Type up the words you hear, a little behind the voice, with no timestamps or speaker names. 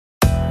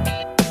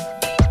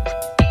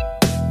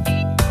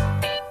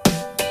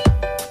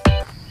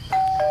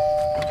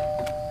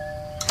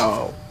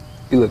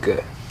You look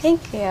good.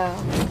 Thank you.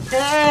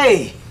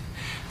 Hey!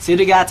 See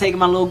the guy taking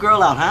my little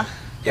girl out, huh?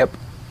 Yep.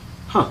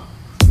 Huh.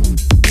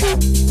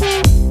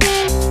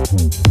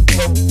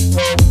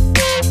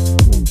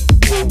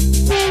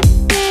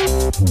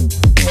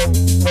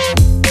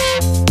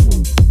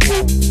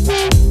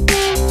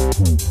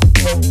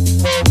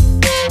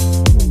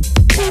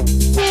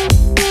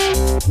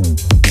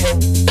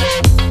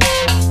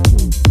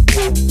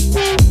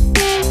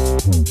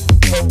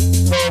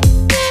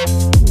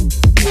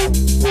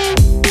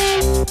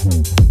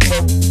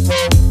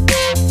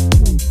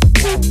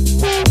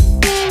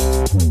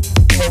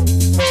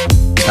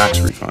 Tax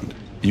refund.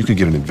 You could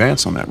get an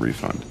advance on that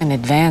refund. An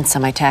advance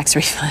on my tax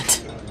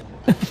refund.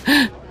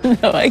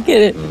 No, I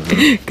get it.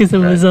 Because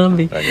I'm a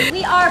zombie.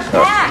 We are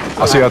back.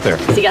 I'll see you out there.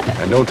 See you out there.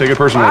 And don't take it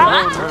personally.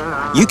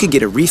 You could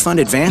get a refund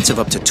advance of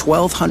up to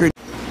 $1,200.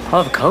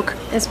 I'll have a Coke.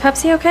 Is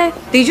Pepsi okay?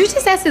 Did you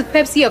just ask if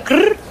Pepsi a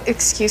grrr?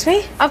 Excuse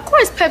me? Of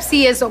course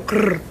Pepsi is a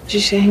grrr. Is she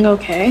saying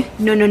okay?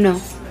 No.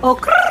 Oh,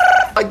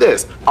 grrr. Like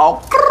this.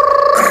 Oh.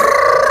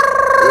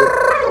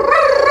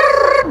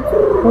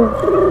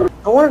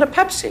 I wanted a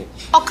Pepsi.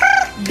 Oh,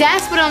 grrr.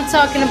 That's what I'm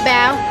talking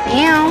about.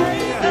 Ew.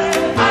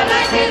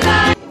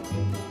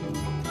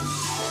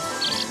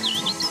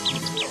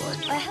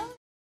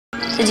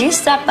 Did you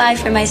stop by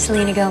for my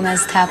Selena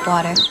Gomez tap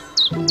water?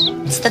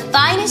 It's the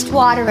finest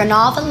water in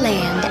all the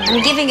land.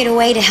 I'm giving it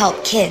away to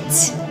help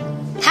kids.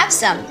 Have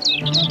some.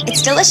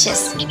 It's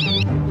delicious.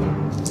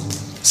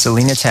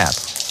 Selena Tap.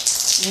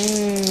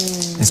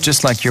 It's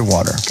just like your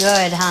water,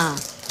 Good, huh?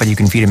 but you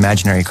can feed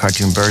imaginary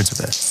cartoon birds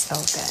with it. So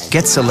good.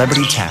 Get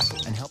Celebrity Tap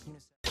and help you.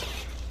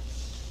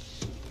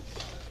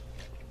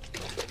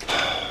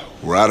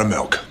 We're out of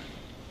milk.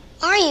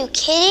 Are you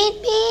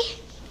kidding me?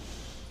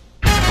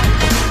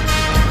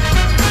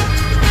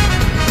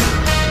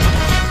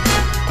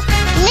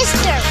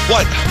 Mister!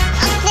 What?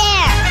 Up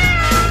there!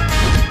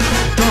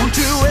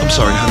 I'm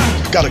sorry,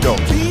 honey. Gotta go.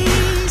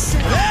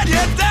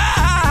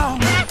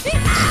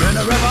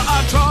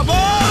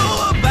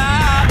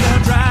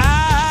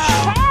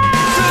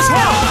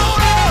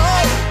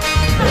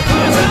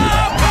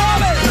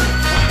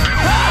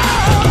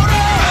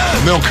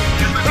 Milk.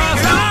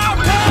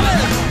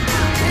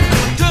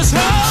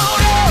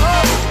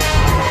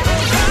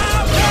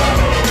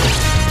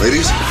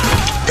 Ladies,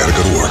 gotta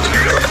go to work.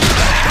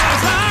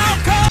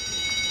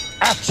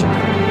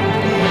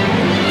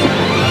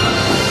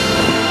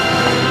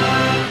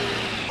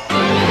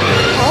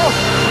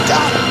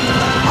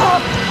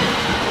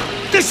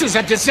 This is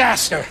a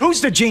disaster.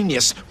 Who's the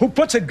genius who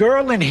puts a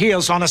girl in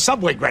heels on a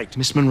subway grate?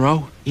 Miss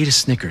Monroe, eat a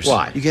Snickers.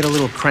 Why? You get a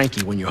little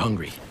cranky when you're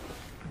hungry.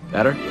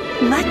 Better?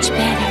 Much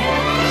better.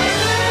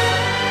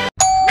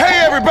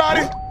 Hey,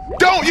 everybody!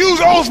 Don't use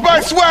Old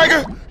Spice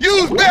swagger.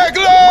 Use Bear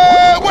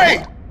Glove.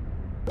 Wait.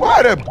 Why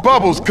are there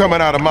bubbles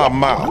coming out of my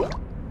mouth?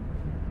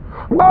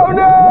 Oh,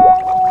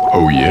 no!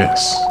 Oh,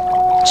 yes.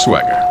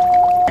 Swagger.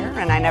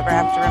 And I never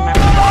have to remember.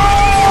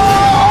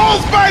 Oh,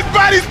 Old Spice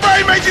body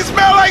spray makes you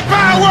smell like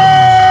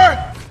power!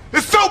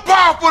 It's so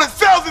powerful it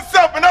sells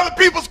itself in other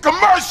people's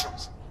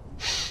commercials.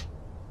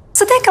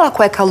 Você tem aquela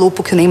cueca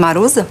lupo que o Neymar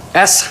usa?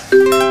 Essa?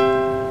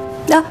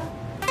 Ah.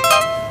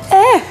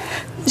 É.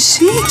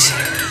 Gente,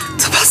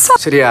 tô passando.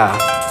 Seria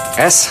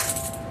essa?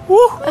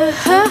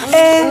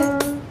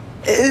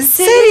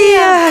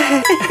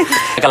 Seria.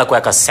 Aquela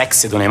cueca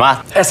sexy do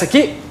Neymar? Essa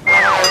aqui?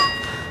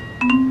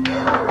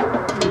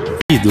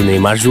 E do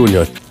Neymar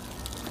Júnior.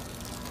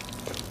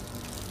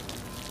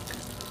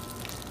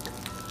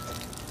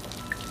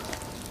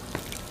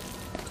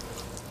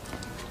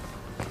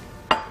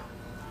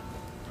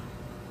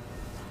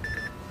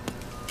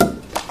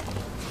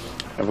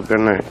 Have a good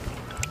night.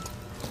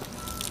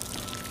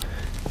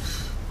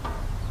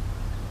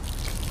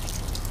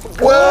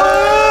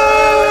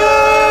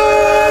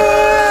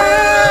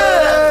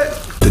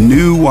 The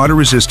new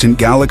water-resistant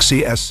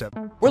Galaxy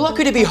S7. We're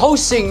lucky to be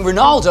hosting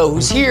Ronaldo,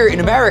 who's here in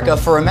America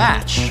for a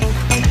match.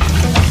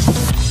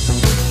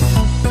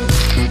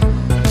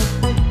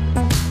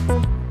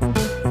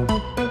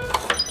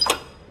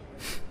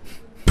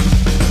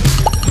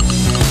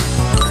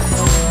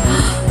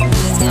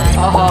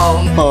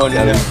 Oh, you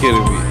gotta be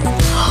kidding me.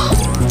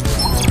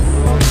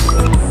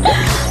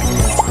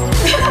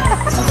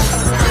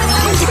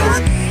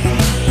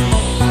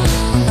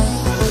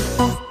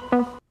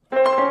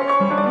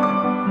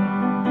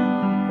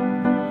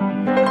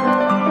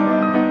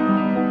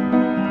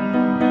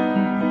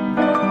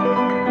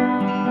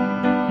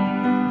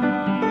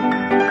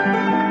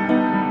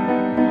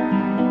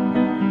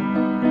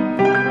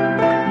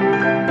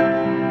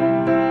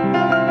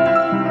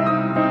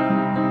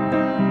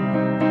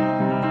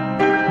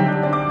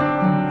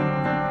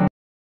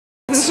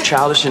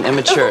 Childish and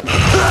immature.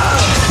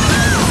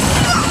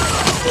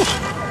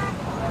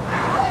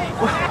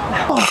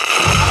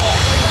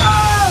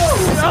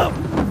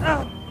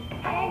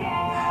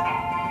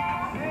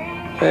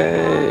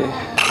 Hey.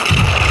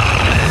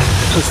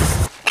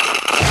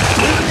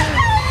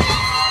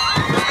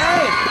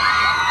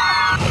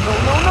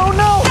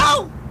 No!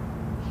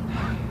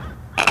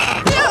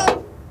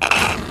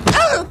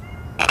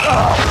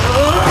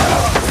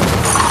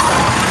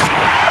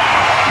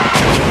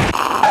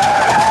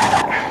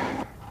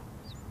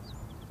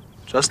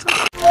 Justin?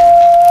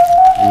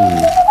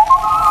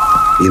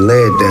 You lay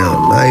it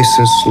down nice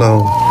and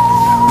slow.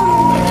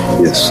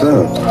 Yes,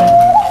 sir.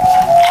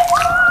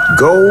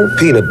 Gold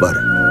peanut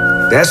butter.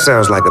 That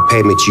sounds like a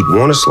payment you'd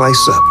want to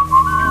slice up.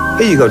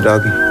 Here you go,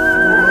 doggy.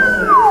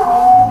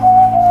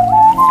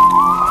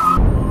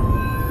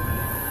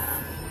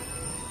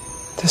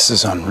 This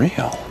is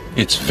unreal.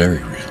 It's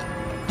very real.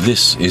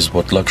 This is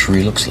what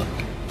luxury looks like.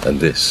 And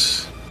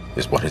this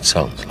is what it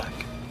sounds like.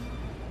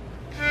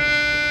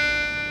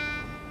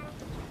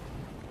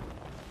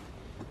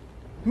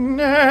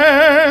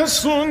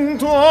 Nessun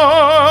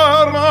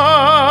tuorma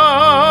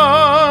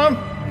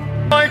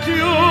mai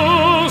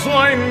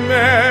chiuso in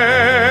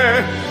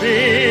me,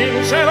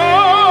 vincerò,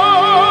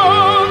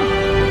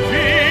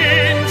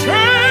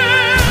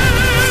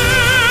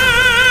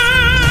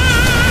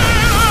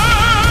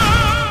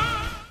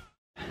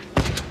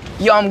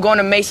 Yo, I'm going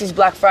to Macy's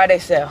Black Friday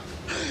sale.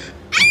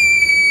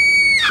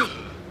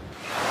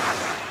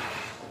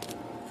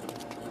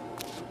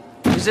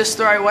 Is this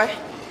the right way?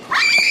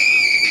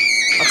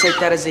 I'll take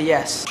that as a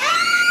yes.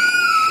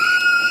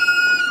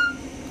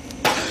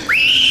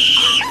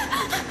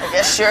 I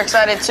guess you're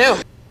excited too.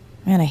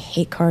 Man, I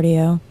hate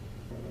cardio.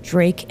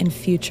 Drake and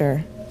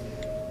Future.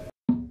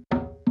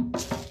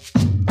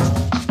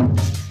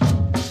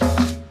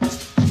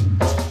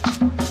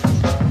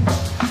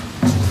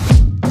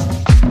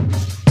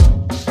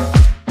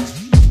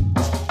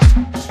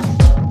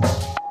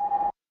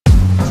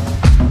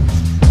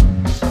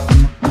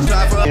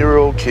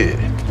 Year-old kid.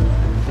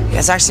 Yeah,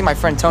 it's actually my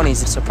friend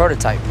Tony's. It's a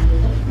prototype.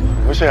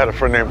 Wish I had a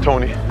friend named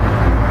Tony.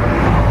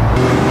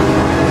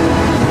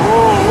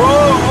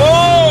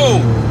 Whoa!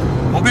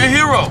 Don't be a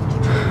hero.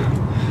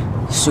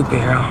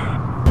 Superhero.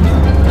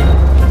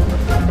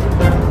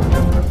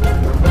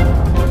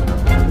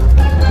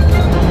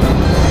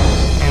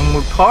 And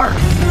we're parked.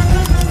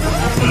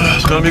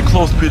 It's gonna be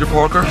close, Peter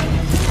Parker.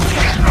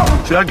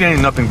 See, I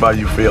gain nothing by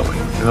you failing.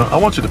 You know, I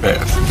want you to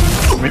pass.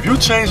 I mean, if you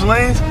change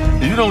lanes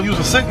and you don't use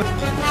a signal,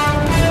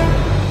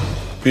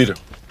 Peter.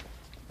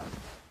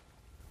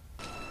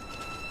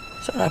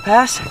 Should I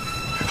pass?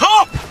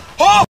 Hop!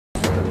 Hop!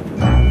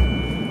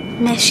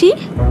 Meshi?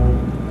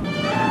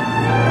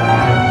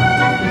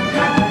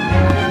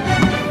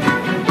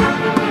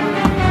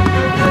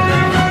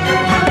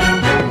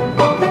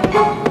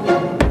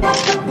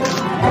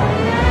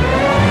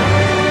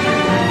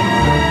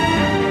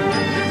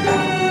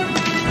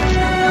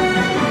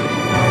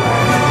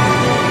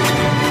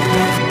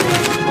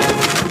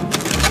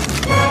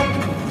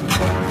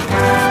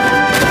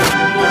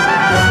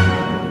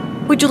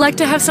 Would you like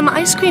to have some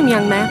ice cream,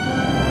 young man?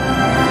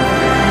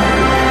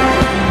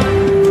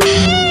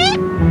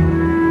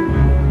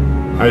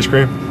 Ice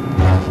cream?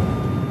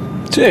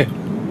 Sí.